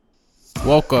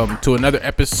Welcome to another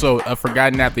episode of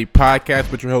Forgotten Athlete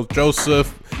Podcast with your host Joseph.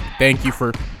 Thank you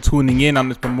for tuning in on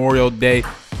this Memorial Day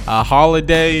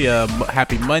holiday.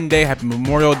 Happy Monday, happy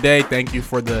Memorial Day. Thank you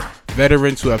for the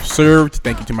veterans who have served.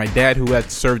 Thank you to my dad who had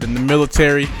served in the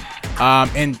military.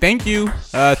 And thank you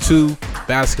to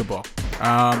basketball.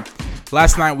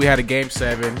 Last night we had a Game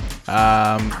 7.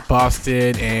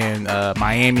 Boston and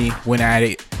Miami went at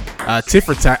it. Tit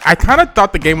for tat. I kind of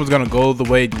thought the game was going to go the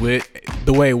way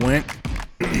it went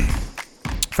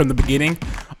from the beginning.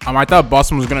 I thought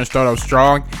Boston was going to start off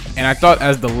strong, and I thought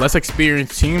as the less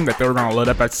experienced team that they were going to let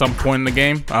up at some point in the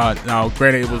game. Now,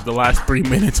 granted, it was the last 3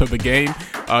 minutes of the game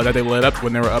that they let up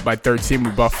when they were up by 13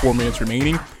 with about 4 minutes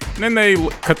remaining. And then they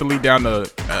cut the lead down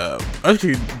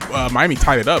to Miami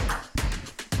tied it up.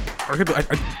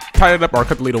 I tied it up or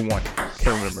cut the lead to 1.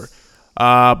 Can't remember.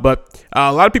 But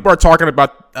a lot of people are talking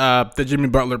about the Jimmy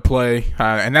Butler play,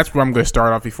 and that's where I'm going to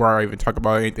start off before I even talk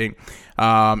about anything.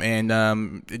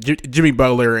 Jimmy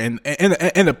Butler and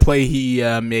the play he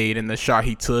made and the shot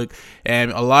he took,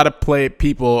 and a lot of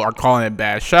people are calling it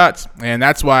bad shots, and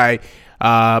that's why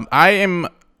I am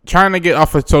trying to get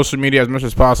off of social media as much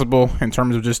as possible in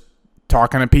terms of just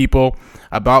talking to people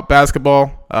about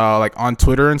basketball, like on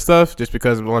Twitter and stuff, just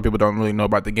because a lot of people don't really know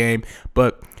about the game,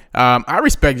 but I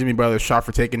respect Jimmy Butler's shot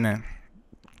for taking that.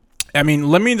 I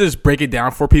mean, let me just break it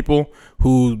down for people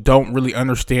who don't really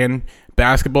understand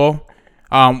basketball.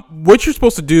 What you're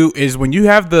supposed to do is when you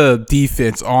have the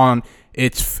defense on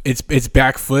its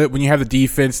back foot, when you have the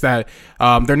defense that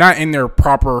they're not in their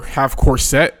proper half-court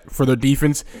set for their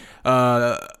defense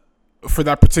for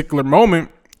that particular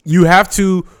moment, you have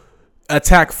to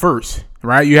attack first.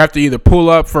 Right, you have to either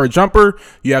pull up for a jumper,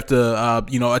 you have to,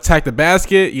 attack the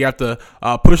basket, you have to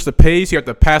push the pace, you have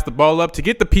to pass the ball up to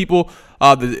get the people,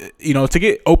 to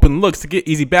get open looks, to get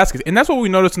easy baskets, and that's what we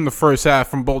noticed in the first half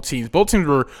from both teams. Both teams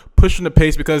were pushing the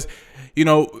pace because,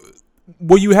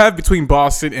 what you have between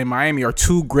Boston and Miami are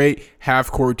two great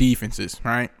half-court defenses,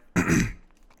 right?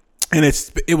 And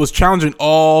it was challenging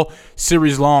all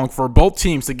series long for both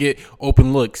teams to get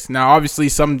open looks. Now, obviously,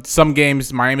 some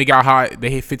games, Miami got hot. They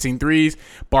hit 15 threes.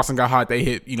 Boston got hot. They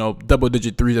hit,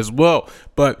 double-digit threes as well.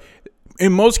 But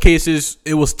in most cases,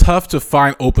 it was tough to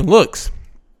find open looks.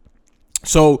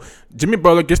 So Jimmy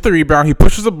Butler gets the rebound. He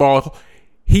pushes the ball.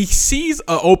 He sees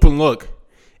an open look.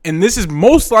 And this is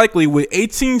most likely, with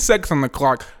 18 seconds on the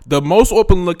clock, the most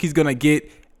open look he's going to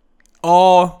get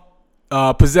all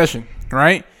possession,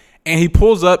 right? And he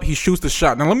pulls up, he shoots the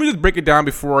shot. Now, let me just break it down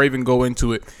before I even go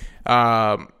into it.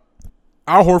 Al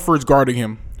Horford's guarding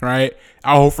him, right?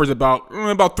 Al Horford's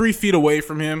about 3 feet away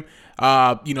from him,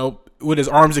 with his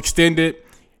arms extended.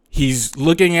 He's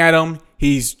looking at him.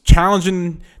 He's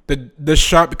challenging the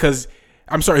shot he's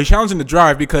challenging the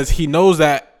drive because he knows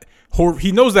that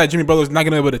Jimmy Butler's not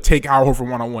going to be able to take Al Horford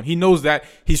one-on-one. He knows that.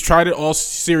 He's tried it all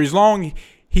series long.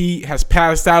 He has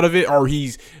passed out of it, or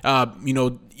he's,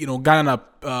 gotten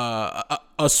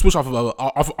a switch off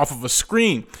of a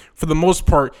screen for the most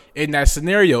part in that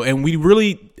scenario. And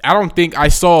I don't think I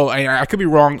saw, and I could be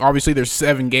wrong. Obviously, there's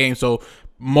 7 games, so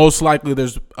most likely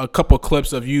there's a couple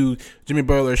clips of Jimmy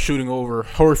Butler, shooting over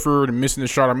Horford and missing a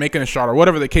shot or making a shot or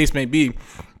whatever the case may be.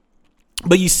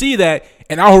 But you see that,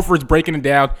 and Al Horford's breaking it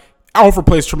down. Al Horford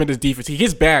plays tremendous defense. He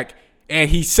gets back, and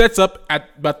he sets up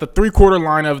at about the 3/4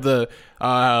 line of the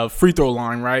free throw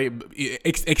line, right?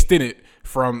 Extended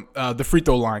from the free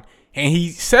throw line. And he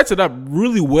sets it up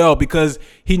really well because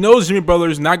he knows Jimmy Butler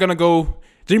is not going to go.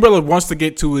 Jimmy Butler wants to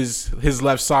get to his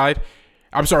left side.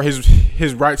 I'm sorry,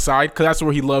 his right side, because that's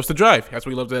where he loves to drive. That's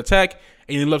where he loves to attack.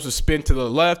 And he loves to spin to the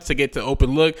left to get to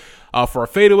open look for a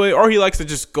fadeaway. Or he likes to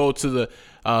just go to the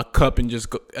cup and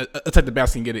just attack the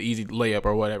basket and get an easy layup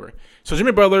or whatever. So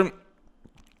Jimmy Butler,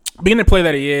 being the player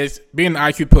that he is, being the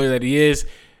IQ player that he is,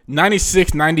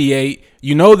 96, 98.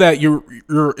 You know that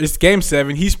it's Game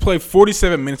 7. He's played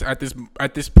 47 minutes at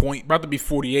this point, about to be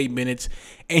 48 minutes,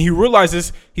 and he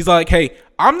realizes he's like, "Hey,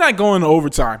 I'm not going to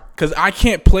overtime because I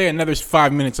can't play another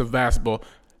 5 minutes of basketball.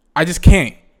 I just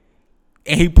can't."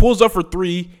 And he pulls up for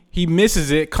 3. He misses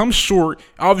it, comes short.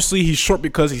 Obviously, he's short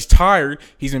because he's tired.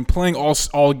 He's been playing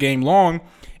all game long,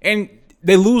 and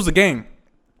they lose the game.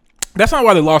 That's not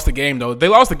why they lost the game, though. They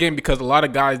lost the game because a lot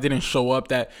of guys didn't show up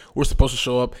that were supposed to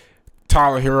show up.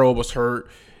 Tyler Hero was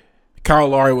hurt. Kyle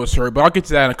Lowry was hurt. But I'll get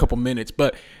to that in a couple minutes.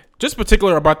 But just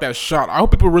particular about that shot, I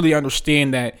hope people really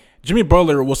understand that Jimmy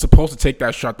Butler was supposed to take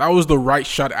that shot. That was the right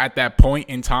shot at that point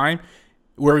in time,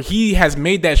 where he has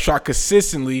made that shot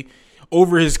consistently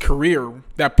over his career.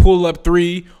 That pull-up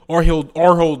 3, or he'll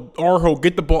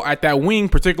get the ball at that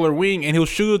particular wing, and he'll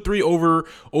shoot a 3 over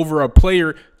a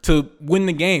player to win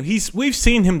the game. We've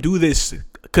seen him do this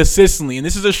consistently. And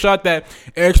this is a shot that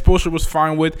Erik Spoelstra was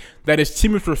fine with, that his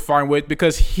teammates were fine with,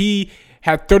 because he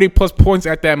had 30-plus points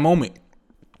at that moment.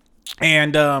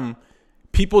 And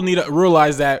people need to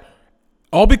realize that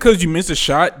all because you miss a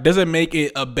shot doesn't make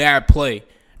it a bad play,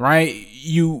 right?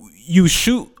 You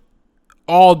shoot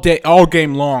all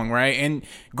game long, right? And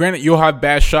granted, you'll have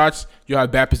bad shots, you'll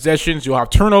have bad possessions, you'll have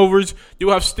turnovers,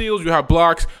 you'll have steals, you'll have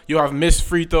blocks, you'll have missed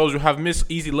free throws, you'll have missed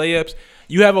easy layups.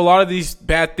 You have a lot of these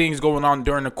bad things going on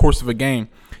during the course of a game.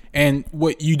 And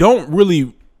what you don't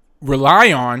really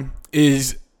rely on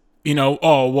is,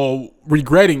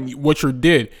 regretting what you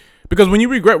did. Because when you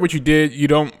regret what you did, you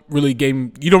don't really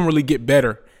get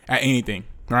better at anything,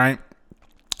 right?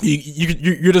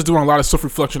 You're just doing a lot of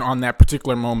self-reflection on that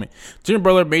particular moment. Jimmy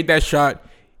Butler made that shot.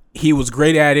 He was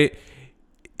great at it.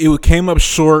 It came up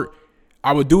short.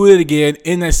 I would do it again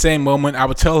in that same moment. I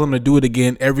would tell him to do it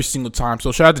again every single time.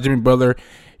 So shout out to Jimmy Butler.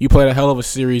 You played a hell of a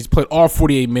series. Played all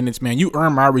 48 minutes, man. You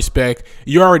earned my respect.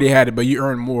 You already had it, but you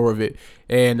earned more of it.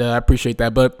 And I appreciate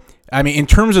that. But, I mean, in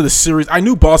terms of the series, I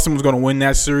knew Boston was going to win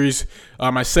that series.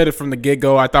 I said it from the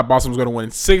get-go. I thought Boston was going to win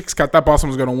in 6. I thought Boston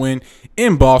was going to win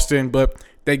in Boston, but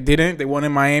they didn't. They won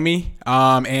in Miami.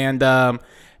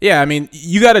 Yeah, I mean,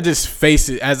 you got to just face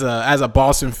it as a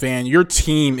Boston fan. Your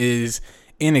team is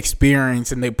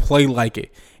inexperienced and they play like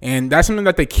it. And that's something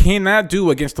that they cannot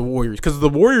do against the Warriors, because the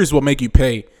Warriors will make you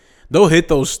pay. They'll hit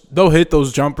those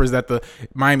jumpers that the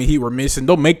Miami Heat were missing.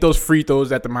 They'll make those free throws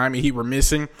that the Miami Heat were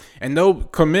missing, and they'll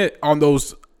commit on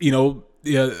those, they'll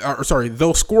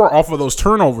score off of those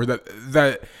turnovers that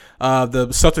the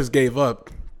Celtics gave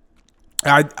up.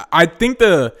 I think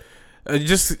kind of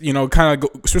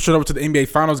switch it over to the NBA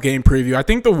Finals game preview. I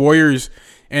think the Warriors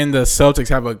and the Celtics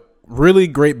have a really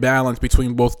great balance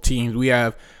between both teams. We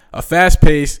have a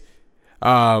fast-paced,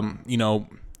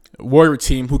 Warrior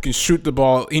team who can shoot the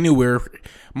ball anywhere.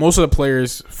 Most of the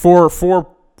players, four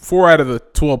out of the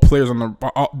 12 players on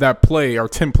that play, or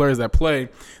 10 players that play,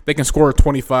 they can score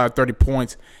 25, 30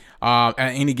 points at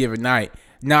any given night.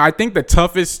 Now, I think the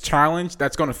toughest challenge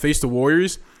that's going to face the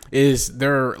Warriors is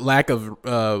their lack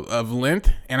of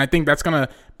length, and I think that's going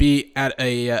to be at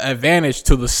a advantage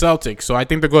to the Celtics. So I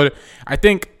think they're going to.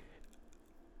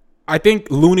 I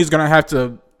think Looney's going to have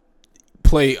to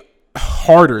play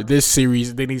harder this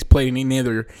series than he's played in any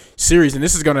other series, and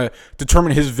this is going to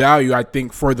determine his value, I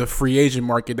think, for the free agent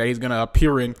market that he's going to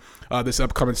appear in this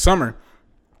upcoming summer.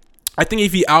 I think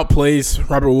if he outplays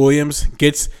Robert Williams,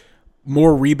 gets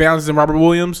more rebounds than Robert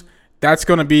Williams, that's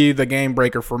going to be the game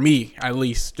breaker for me, at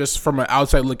least, just from an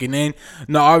outside looking in.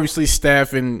 Now, obviously,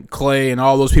 Steph and Clay and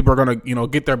all those people are going to,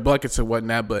 get their buckets and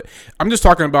whatnot, but I'm just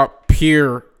talking about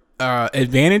pure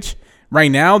advantage. Right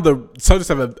now, the Celtics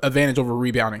have an advantage over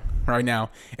rebounding right now.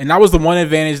 And that was the one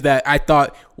advantage that I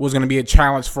thought was going to be a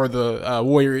challenge for the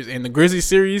Warriors in the Grizzlies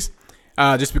series,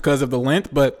 just because of the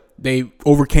length, but they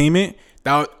overcame it.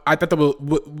 I thought that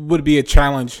would be a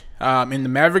challenge in the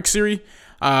Mavericks series,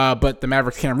 but the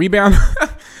Mavericks can't rebound.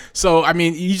 So, I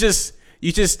mean, you just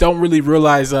don't really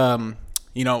realize,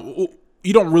 you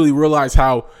don't really realize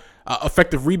how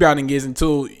effective rebounding is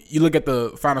until you look at the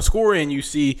final score and you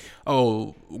see,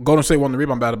 Golden State won the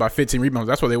rebound battle by 15 rebounds.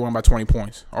 That's why they won by 20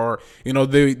 points. Or,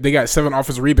 they got 7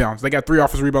 offensive rebounds. They got 3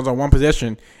 offensive rebounds on one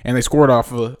possession, and they scored a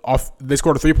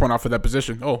 3-point off of that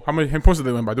possession. Oh, how many points did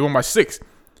they win by? They won by 6.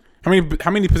 How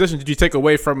many possessions did you take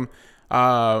away from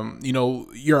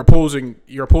your opposing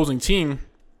team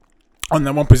on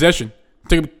that one possession?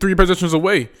 Take 3 possessions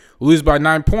away, lose by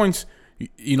 9 points.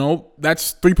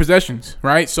 That's 3 possessions,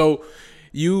 right? So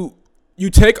you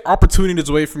take opportunities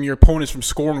away from your opponents from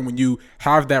scoring when you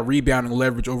have that rebounding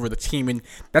leverage over the team, and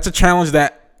that's a challenge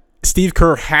that Steve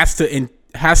Kerr has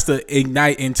to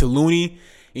ignite into Looney.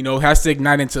 Has to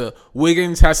ignite into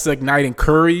Wiggins, has to ignite in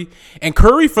Curry. And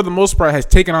Curry, for the most part, has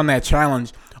taken on that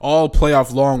challenge all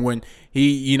playoff long when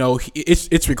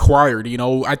it's required.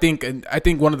 I think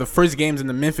one of the first games in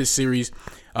the Memphis series,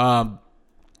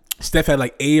 Steph had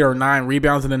like 8 or 9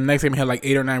 rebounds, and then the next game he had like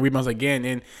 8 or 9 rebounds again.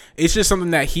 And it's just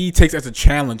something that he takes as a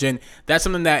challenge, and that's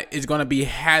something that is going to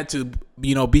had to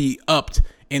be upped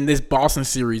in this Boston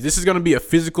series. This is going to be a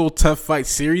physical, tough fight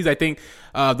series. I think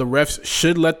the refs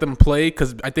should let them play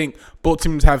because I think both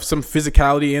teams have some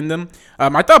physicality in them.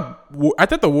 I thought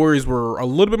the Warriors were a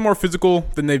little bit more physical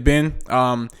than they've been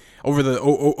over their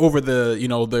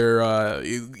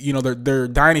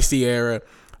dynasty era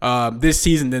this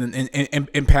season than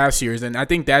in past years, and I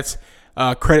think that's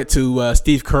credit to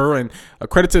Steve Kerr and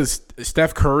credit to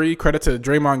Steph Curry, credit to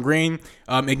Draymond Green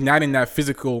igniting that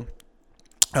physical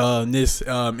this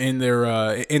in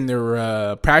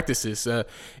their practices,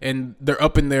 and they're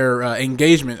up in their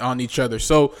engagement on each other.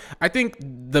 So I think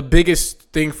the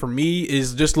biggest thing for me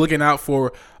is just looking out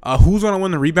for who's going to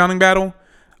win the rebounding battle.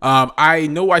 I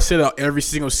know I said every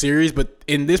single series, but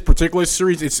in this particular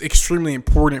series, it's extremely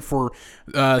important for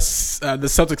the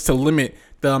Celtics to limit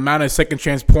the amount of second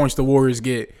chance points the Warriors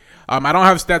get. I don't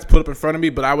have stats put up in front of me,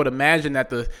 but I would imagine that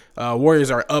the Warriors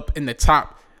are up in the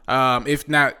top, if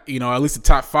not, at least the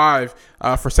top 5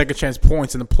 for second chance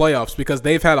points in the playoffs, because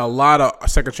they've had a lot of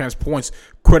second chance points.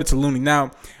 Credit to Looney.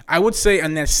 Now, I would say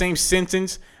in that same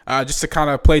sentence, just to kind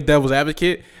of play devil's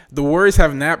advocate, the Warriors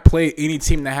have not played any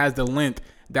team that has the length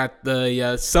that the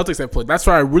Celtics have played. That's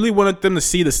why I really wanted them to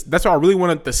see this. That's why I really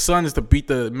wanted the Suns to beat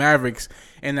the Mavericks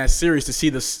in that series, to see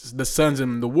the Suns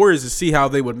and the Warriors, to see how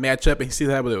they would match up and see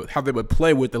how they would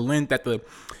play with the length that the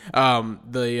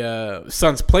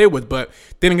Suns play with. But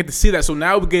they didn't get to see that. So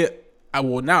now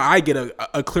I get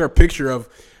a clear picture of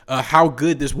how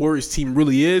good this Warriors team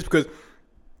really is, because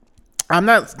I'm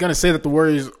not gonna say that the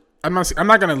Warriors. I'm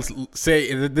not gonna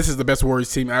say that this is the best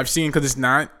Warriors team I've seen, because it's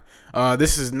not.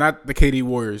 This is not the KD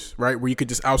Warriors, right? Where you could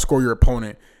just outscore your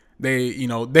opponent. They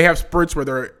have spurts where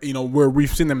they're, where we've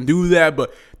seen them do that,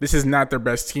 but this is not their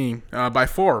best team by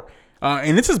far.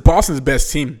 And this is Boston's best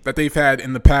team that they've had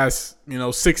in the past,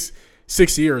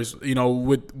 6 years,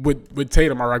 with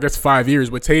Tatum, or I guess 5 years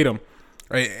with Tatum,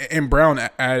 right, and Brown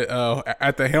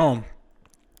at the helm.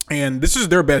 And this is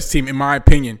their best team, in my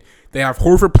opinion. They have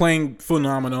Horford playing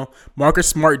phenomenal. Marcus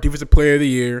Smart, Defensive Player of the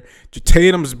Year.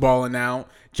 Tatum's balling out.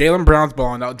 Jaylen Brown's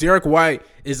balling out. Derek White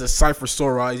is a sight for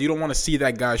sore eyes. You don't want to see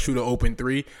that guy shoot an open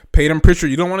 3. Peyton Pritchard,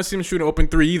 you don't want to see him shoot an open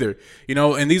 3 either.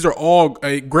 And these are all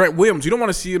Grant Williams. You don't want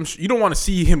to see him. You don't want to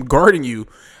see him guarding you.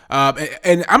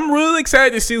 And I'm really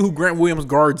excited to see who Grant Williams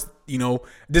guards.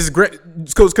 This is great,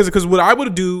 because what I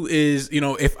would do is,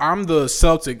 if I'm the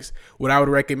Celtics, what I would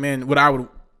recommend, what I would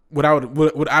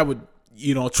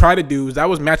try to do is I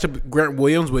was match up Grant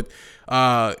Williams with,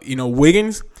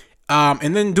 Wiggins,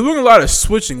 and then doing a lot of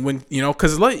switching when,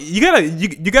 because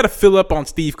you gotta fill up on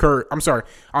Steph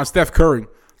Curry.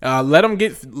 Let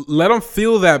him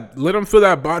feel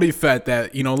that body fat,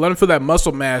 that let him feel that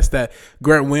muscle mass that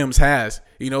Grant Williams has.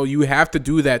 You have to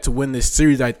do that to win this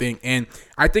series, I think, and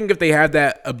I think if they have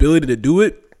that ability to do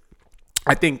it,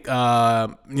 I think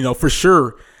for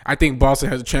sure, I think Boston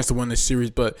has a chance to win this series.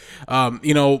 But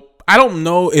I don't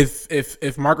know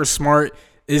if Marcus Smart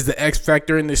is the X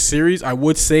factor in this series. I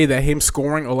would say that him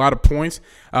scoring a lot of points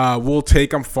will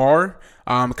take him far,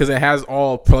 because it has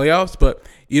all playoffs. But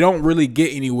you don't really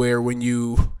get anywhere when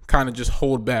you kind of just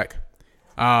hold back,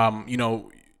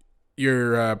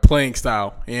 your playing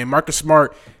style. And Marcus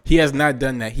Smart, he has not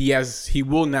done that. He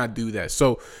will not do that.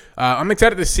 So I'm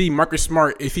excited to see Marcus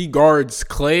Smart, if he guards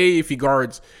Clay, if he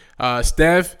guards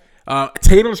Steph.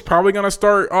 Tatum's probably going to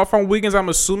start off on Wiggins, I'm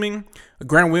assuming.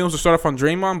 Grant Williams will start off on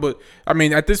Draymond. But,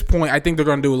 at this point, I think they're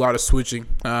going to do a lot of switching.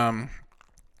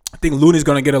 I think Looney's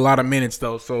going to get a lot of minutes,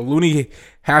 though. So Looney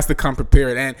has to come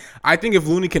prepared. And I think if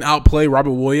Looney can outplay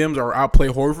Robert Williams or outplay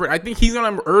Horford, I think he's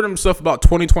going to earn himself about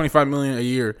 $20-25 million a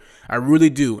year. I really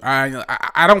do. I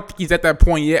don't think he's at that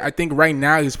point yet. I think right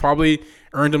now he's probably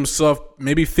earned himself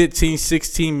maybe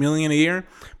 $15-16 million a year.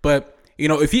 But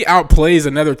if he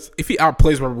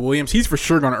outplays Robert Williams, he's for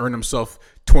sure going to earn himself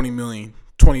 $20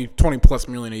 plus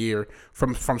million a year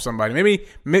from somebody.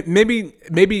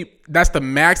 Maybe that's the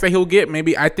max that he'll get.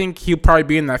 Maybe I think he'll probably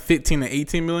be in that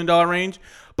 $15-18 million range.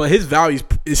 But his value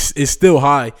is still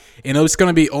high, and it's going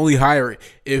to be only higher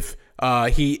if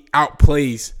he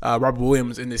outplays Robert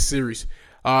Williams in this series.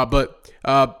 But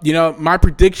my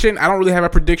prediction, I don't really have a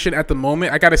prediction at the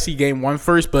moment. I got to see game 1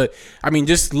 first. But,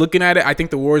 just looking at it, I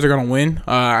think the Warriors are going to win.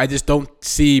 I just don't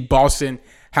see Boston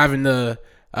having the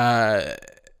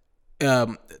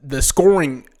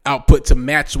scoring output to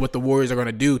match what the Warriors are going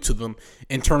to do to them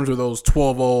in terms of those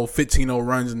 12-0, 15-0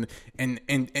 runs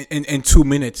in 2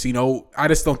 minutes. I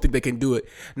just don't think they can do it.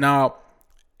 Now,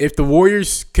 if the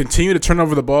Warriors continue to turn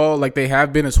over the ball like they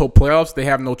have been this whole playoffs, they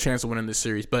have no chance of winning this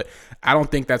series. But I don't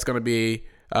think that's going to be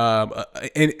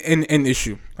an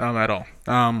issue at all.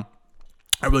 I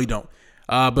really don't.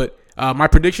 But my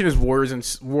prediction is Warriors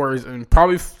and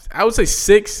probably, I would say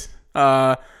 6.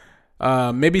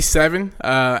 Maybe 7.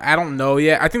 I don't know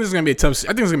yet. I think this is gonna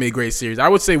be a great series. I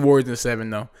would say Warriors in 7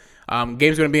 though.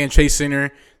 Game's gonna be in Chase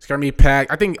Center. It's gonna be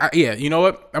packed. I think. You know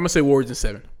what? I'm gonna say Warriors in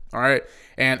 7. All right.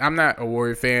 And I'm not a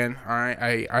Warrior fan. All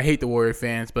right. I hate the Warrior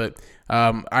fans, but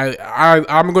I'm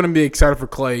gonna be excited for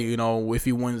Clay. If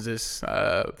he wins this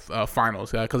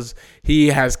finals, because he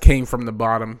has came from the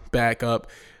bottom back up,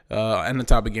 in the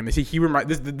top of the game.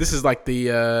 This is like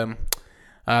the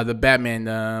the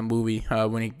Batman movie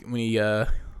when he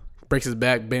breaks his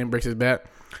back. Ben breaks his back.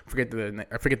 I forget the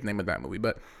name of that movie.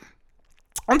 But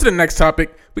on to the next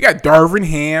topic. We got Darvin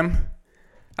Ham,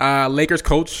 Lakers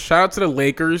coach. Shout out to the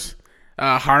Lakers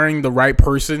hiring the right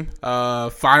person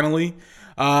finally.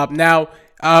 Now,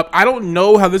 I don't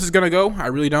know how this is going to go. I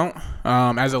really don't.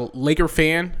 As a Laker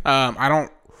fan, I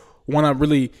don't want to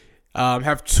really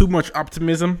have too much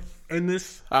optimism in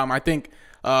this. I think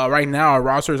right now our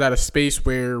roster is at a space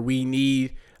where we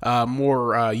need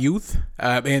more youth,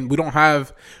 and we don't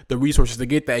have the resources to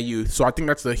get that youth. So I think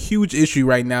that's a huge issue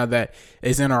right now that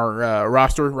is in our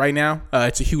roster right now.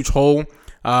 It's a huge hole.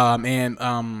 At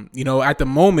the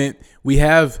moment we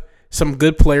have some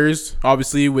good players,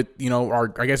 obviously with,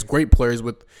 our, I guess, great players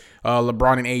with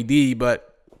LeBron and AD,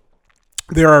 but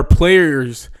there are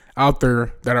players out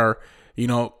there that are,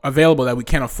 available that we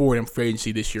can't afford in free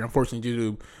agency this year, unfortunately,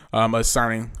 due to us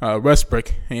signing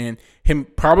Westbrook and him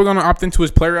probably going to opt into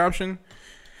his player option.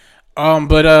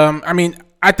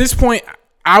 At this point,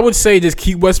 I would say just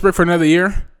keep Westbrook for another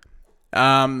year,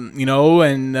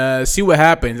 and see what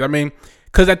happens. I mean,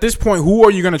 because at this point, who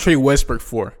are you going to trade Westbrook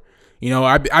for?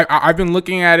 I've been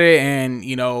looking at it, and,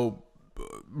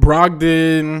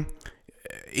 Brogdon,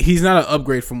 he's not an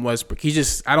upgrade from Westbrook.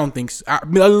 I don't think so. At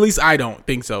least I don't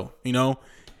think so.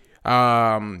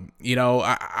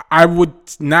 I would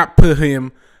not put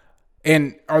him.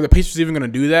 And are the Pacers even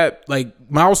going to do that? Like,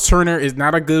 Miles Turner is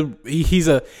not a good.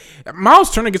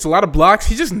 Miles Turner gets a lot of blocks.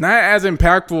 He's just not as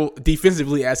impactful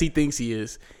defensively as he thinks he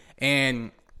is,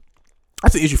 and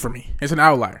that's an issue for me. It's an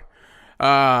outlier.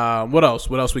 What else?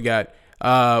 What else we got?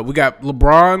 We got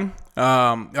LeBron.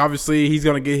 Obviously, he's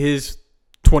going to get his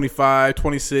 25,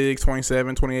 26,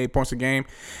 27, 28 points a game.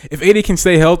 If AD can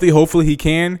stay healthy, hopefully he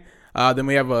can. Then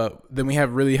we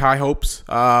have really high hopes.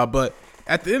 But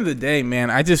at the end of the day, man,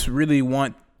 I just really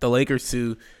want the Lakers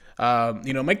to,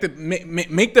 make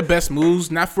the best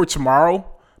moves, not for tomorrow,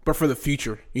 but for the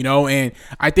future. And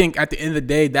I think at the end of the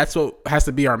day, that's what has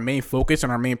to be our main focus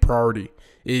and our main priority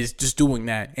is just doing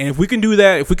that. And if we can do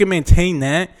that, if we can maintain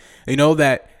that,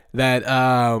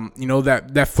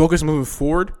 that focus moving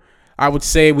forward, I would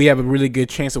say we have a really good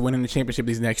chance of winning the championship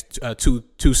these next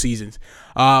two seasons.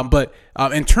 But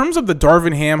in terms of the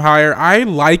Darvin Ham hire, I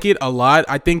like it a lot.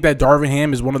 I think that Darvin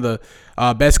Ham is one of the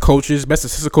best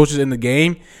assistant coaches in the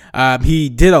game. He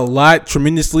did a lot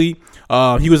tremendously.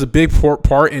 He was a big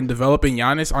part in developing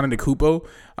Giannis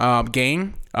Antetokounmpo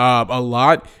game a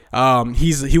lot.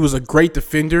 He was a great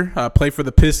defender. Played for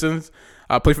the Pistons.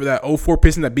 Played for that 04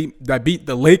 Pistons that beat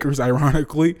the Lakers,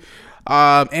 ironically.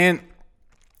 And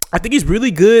I think he's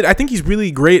really good. I think he's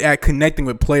really great at connecting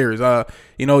with players.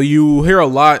 You hear a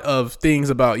lot of things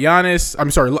about Giannis.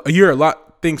 You hear a lot of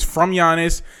things from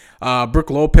Giannis, Brook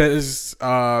Lopez,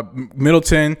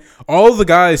 Middleton. All of the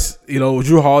guys,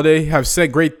 Jrue Holiday, have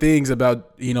said great things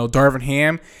about, Darvin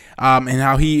Ham, and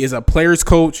how he is a player's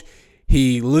coach.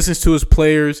 He listens to his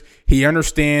players. He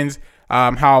understands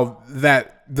how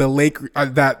that the Lakers,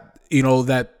 that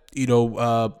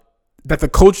the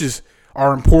coaches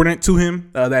are important to him,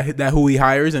 that who he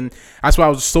hires. And that's why I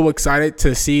was so excited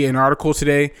to see an article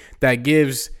today that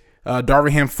gives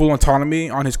Darvin Ham full autonomy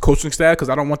on his coaching staff, because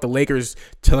I don't want the Lakers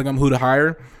telling him who to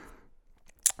hire.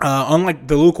 Unlike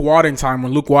the Luke Walton time,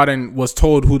 when Luke Walton was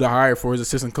told who to hire for his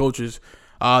assistant coaches,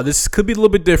 this could be a little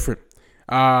bit different.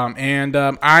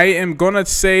 I am going to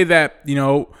say that,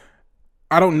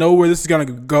 I don't know where this is going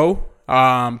to go.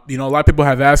 A lot of people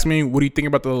have asked me, what do you think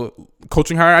about the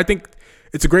coaching hire? I think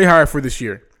it's a great hire for this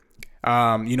year.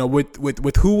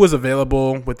 With who was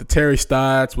available, with the Terry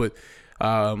Stotts, with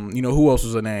who else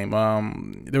was the name?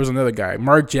 There was another guy,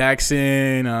 Mark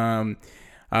Jackson,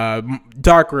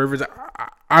 Doc Rivers.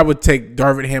 I would take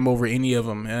Darvin Ham over any of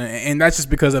them, and that's just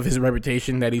because of his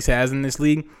reputation that he has in this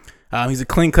league. He's a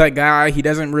clean-cut guy. He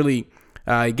doesn't really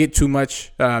get too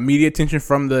much media attention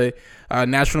from the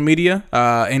national media,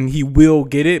 and he will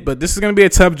get it. But this is going to be a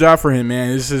tough job for him,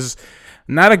 man. This is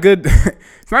not a good.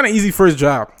 It's not an easy first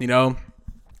job, and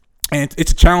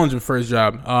it's a challenging first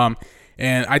job.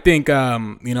 And I think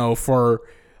for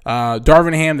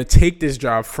Darvin Ham to take this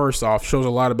job first off shows a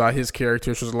lot about his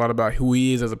character, shows a lot about who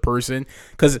he is as a person.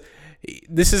 Because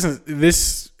he's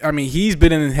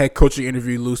been in a head coaching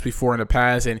interview loose before in the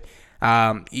past, and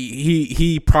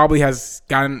he probably has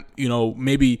gotten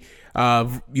maybe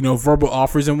verbal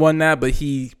offers and whatnot, but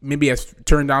he maybe has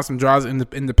turned down some jobs in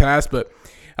the past, but.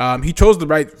 He chose the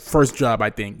right first job, I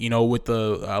think, with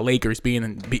the Lakers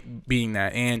being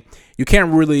that. And you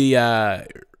can't really I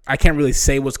can't really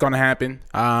say what's going to happen.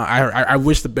 I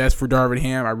wish the best for Darvin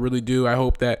Ham. I really do. I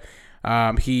hope that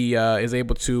he is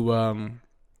able to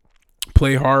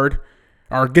play hard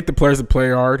or get the players to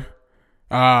play hard,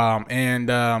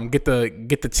 and get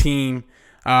the team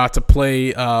to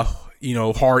play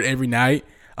hard every night.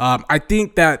 I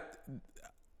think that,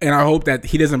 and I hope that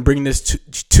he doesn't bring this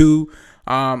to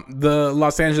the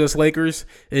Los Angeles Lakers,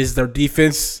 is their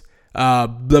defense.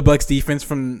 The Bucks defense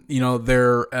from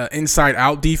their inside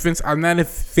out defense. I'm not a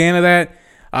fan of that.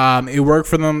 It worked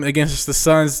for them against the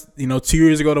Suns 2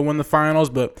 years ago to win the finals,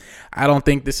 but I don't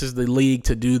think this is the league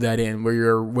to do that in, where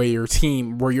you're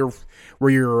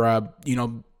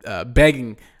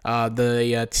begging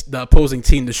the opposing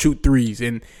team to shoot threes.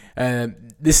 And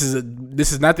this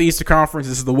is not the Eastern Conference.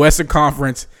 This is the Western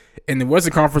Conference. In the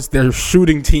Western Conference, they're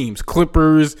shooting teams.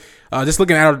 Clippers. Just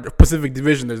looking at our Pacific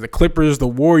Division, there's the Clippers, the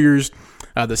Warriors,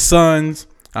 the Suns.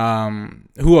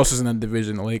 Who else is in the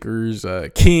division? The Lakers,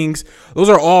 Kings. Those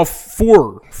are all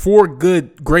four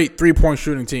great 3-point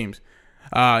shooting teams.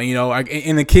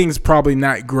 And the Kings probably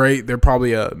not great. They're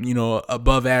probably a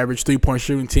above average 3-point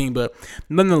shooting team, but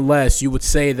nonetheless, you would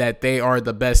say that they are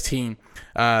the best team.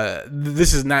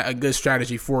 This is not a good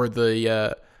strategy for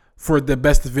the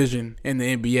best division in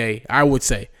the NBA, I would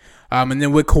say. And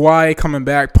then with Kawhi coming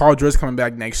back, Paul George coming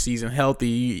back next season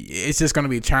healthy, it's just going to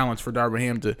be a challenge for Darvin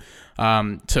Ham to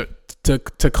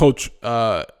coach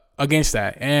against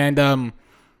that. And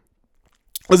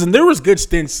listen, there was good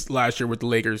stints last year with the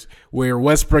Lakers where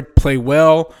Westbrook played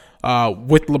well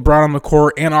with LeBron on the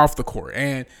court and off the court.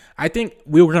 And I think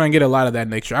we were going to get a lot of that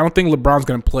next year. I don't think LeBron's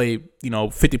going to play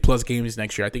 50-plus games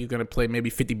next year. I think he's going to play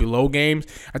maybe 50-below games.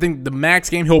 I think the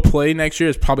max game he'll play next year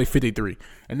is probably 53.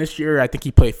 And this year, I think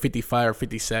he played 55 or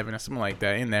 57 or something like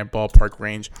that, in that ballpark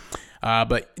range.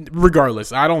 But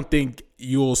regardless, I don't think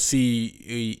you'll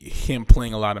see him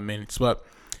playing a lot of minutes. But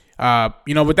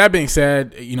with that being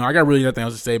said, I got really nothing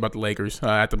else to say about the Lakers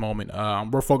at the moment.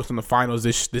 We're focused on the finals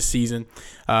this season.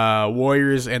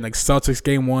 Warriors and the Celtics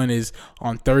game 1 is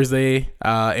on Thursday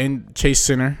in Chase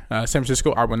Center, San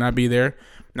Francisco. I will not be there.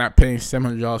 Not paying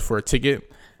 $700 for a ticket.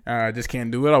 I just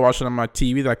can't do it. I watch it on my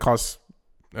TV. That costs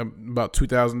about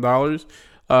 $2,000.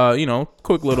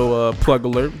 Quick little plug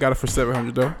alert. Got it for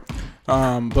 $700 though.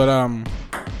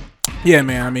 Yeah,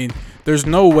 man. I mean, there's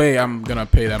no way I'm gonna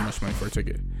pay that much money for a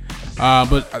ticket.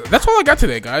 But that's all I got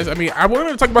today, guys. I mean, I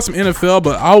wanted to talk about some NFL,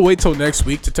 but I'll wait till next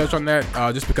week to touch on that,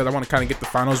 just because I want to kind of get the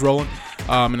finals rolling,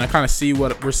 and I kind of see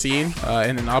what we're seeing,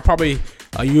 and then I'll probably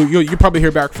you probably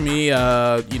hear back from me,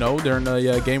 during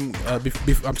the game.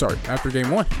 I'm sorry, after game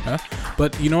 1.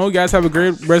 But guys, have a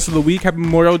great rest of the week. Happy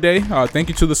Memorial Day. Thank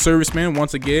you to the servicemen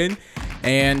once again,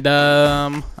 and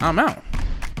I'm out.